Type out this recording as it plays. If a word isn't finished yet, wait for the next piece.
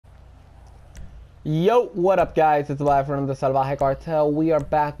Yo, what up guys? It's live from the Salvajee Cartel. We are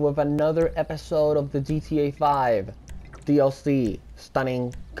back with another episode of the GTA 5 DLC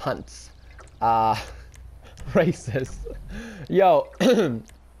Stunning Cunts uh races. Yo,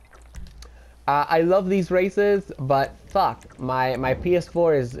 I love these races, but fuck, my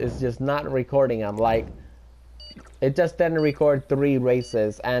PS4 is just not recording them. Like, it just didn't record 3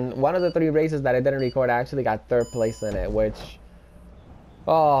 races, and one of the 3 races that it didn't record, I actually got 3rd place in it, which,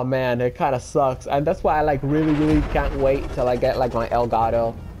 oh man, it kind of sucks. And that's why I like really can't wait till I get like my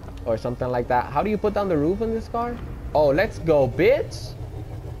Elgato or something like that. How do you put down the roof in this car? Oh, let's go, bitch.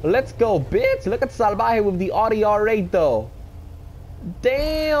 Let's go, bitch. Look at Salvajee with the audio rate though.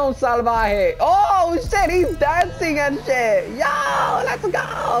 Damn, Salvajee. Oh shit, he's dancing and shit. Yo, let's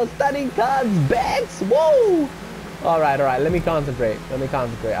go. Stunning cuts, bitch. Whoa. All right. Let me concentrate.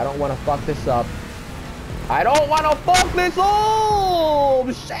 I don't want to fuck this up. I don't want to fuck this up!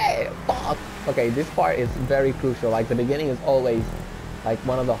 Shit! Fuck! Okay, this part is very crucial. Like, the beginning is always, like,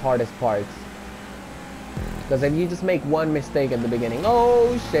 one of the hardest parts. Because if you just make one mistake at the beginning,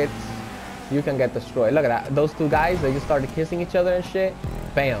 oh, shit, you can get destroyed. Look at that. Those two guys, they just started kissing each other and shit.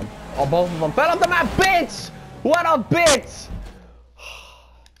 Bam. Oh, both of them fell off the map, bitch! What a bitch!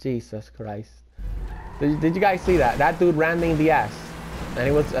 Jesus Christ. Did you guys see that? That dude ran me in the ass. And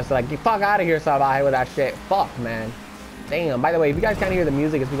he was just like, get fuck out of here, Salvajee, with that shit. Fuck, man. Damn. By the way, if you guys can't hear the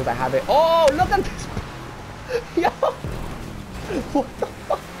music, it's because I have it. Oh, look at this. Yo. What the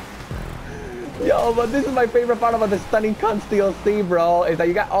fuck? Yo, but this is my favorite part about the Stunning Cunts DLC, bro. Is that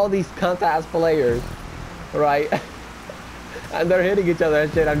you got all these cunt-ass players, right? And they're hitting each other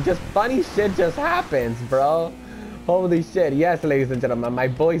and shit. And just funny shit just happens, bro. Holy shit. Yes, ladies and gentlemen. My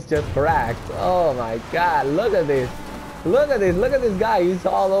voice just cracked. Oh, my God. Look at this. Look at this guy, he's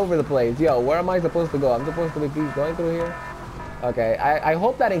all over the place. Yo, where am I supposed to go? I'm supposed to be going through here? Okay, I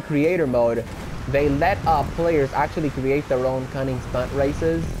hope that in creator mode, they let players actually create their own cunning stunt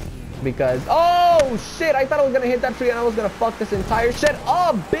races. Because, oh shit, I thought I was gonna hit that tree and I was gonna fuck this entire shit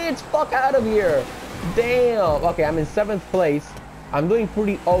up, bitch, fuck out of here. Damn, okay, I'm in 7th place. I'm doing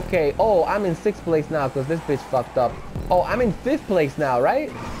pretty okay. Oh, I'm in 6th place now because this bitch fucked up. Oh, I'm in 5th place now,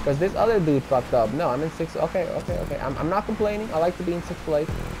 right? Because this other dude fucked up. No, I'm in 6th. Okay. I'm not complaining. I like to be in 6th place.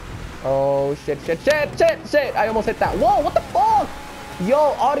 Oh, shit. I almost hit that. Whoa, what the fuck? Yo,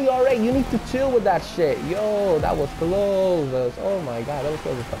 audio rate, you need to chill with that shit. Yo, that was close. Oh my God, that was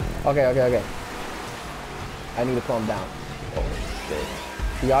close as fuck. Okay. I need to calm down. Oh, shit.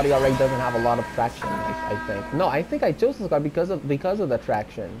 The audio rate doesn't have a lot of traction, I think. No, I think I chose this car because of the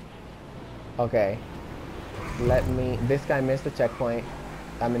traction. Okay. This guy missed the checkpoint.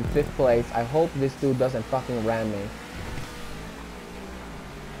 I'm in 5th place. I hope this dude doesn't fucking ram me.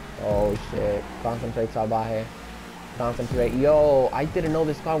 Oh shit. Concentrate, Salvajee. Concentrate. Yo, I didn't know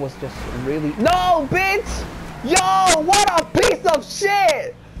this car was just really... No, bitch! Yo, what a piece of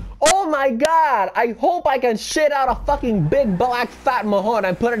shit! Oh my God, I hope I can shit out a fucking big black fat mohon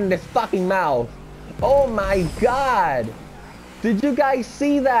and put it in this fucking mouth. Oh my God. Did you guys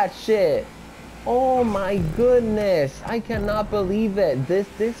see that shit? Oh my goodness. I cannot believe it. This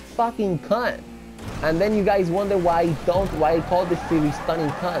fucking cunt. And then you guys wonder why I call this series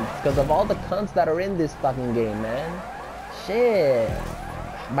Stunning Cunts. Because of all the cunts that are in this fucking game, man. Shit.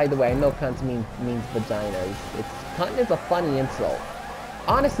 By the way, I know cunts means vaginas. Cunt is a funny insult.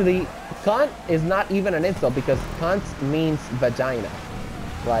 Honestly, cunt is not even an insult because cunt means vagina.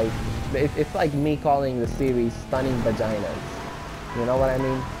 Like, it's like me calling the series Stunning Vaginas. You know what I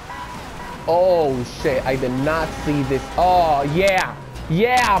mean? Oh shit, I did not see this. Oh yeah,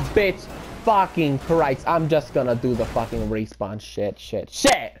 bitch. Fucking Christ, I'm just gonna do the fucking respawn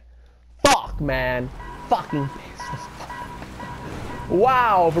shit. Fuck, man. Fucking business.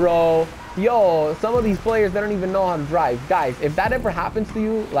 Wow, bro. Yo, some of these players, they don't even know how to drive. Guys, if that ever happens to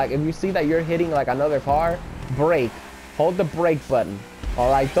you, like if you see that you're hitting like another car, brake. Hold the brake button.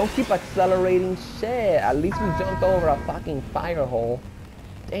 Alright, don't keep accelerating. Shit, at least we jumped over a fucking fire hole.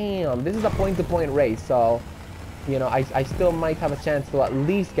 Damn, this is a point-to-point race, so, you know, I still might have a chance to at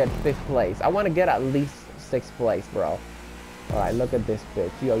least get 5th place. I want to get at least 6th place, bro. Alright, look at this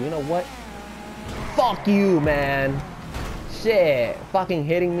bitch. Yo, you know what? Fuck you, man. Shit, fucking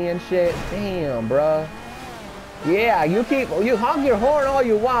hitting me and shit. Damn, bro. Yeah, you honk your horn all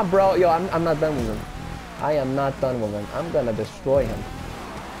you want, bro. Yo, I'm not done with him. I am not done with him. I'm gonna destroy him.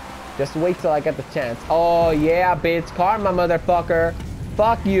 Just wait till I get the chance. Oh yeah, bitch, karma, motherfucker.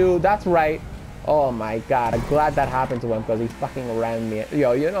 Fuck you. That's right. Oh my God, I'm glad that happened to him because he fucking rammed me.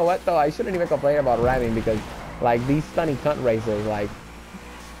 Yo, you know what though? I shouldn't even complain about ramming because, like, these Stunning Cunt races, like,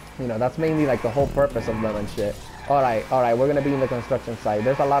 you know, that's mainly like the whole purpose of them and shit. Alright, we're gonna be in the construction site.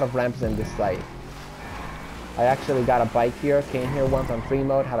 There's a lot of ramps in this site. I actually got a bike here, came here once on free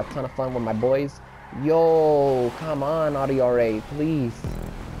mode, had a ton of fun with my boys. Yo, come on, Audio Ray, please.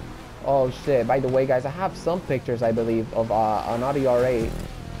 Oh shit, by the way guys, I have some pictures I believe of an Audio Ray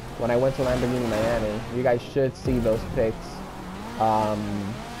when I went to Lamborghini Miami. You guys should see those pics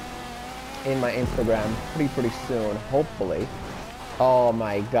in my Instagram pretty soon, hopefully. Oh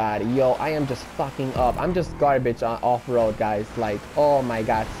my god, yo, I am just fucking up. I'm just garbage off-road, guys. Like, oh my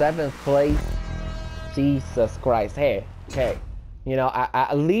god, 7th place. Jesus Christ. Hey, you know,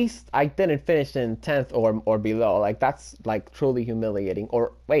 at least I didn't finish in 10th or below. Like, that's like truly humiliating.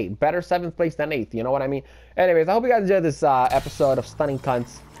 Or wait, better 7th place than 8th, you know what I mean? Anyways, I hope you guys enjoyed this episode of Stunning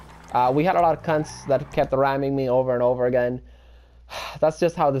Cunts. We had a lot of cunts that kept ramming me over and over again. That's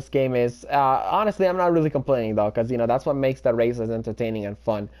just how this game is. Honestly, I'm not really complaining though, because you know that's what makes the races entertaining and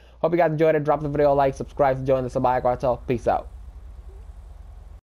fun. Hope you guys enjoyed it. Drop the video a like, subscribe to join the Salvajee cartel. Peace out.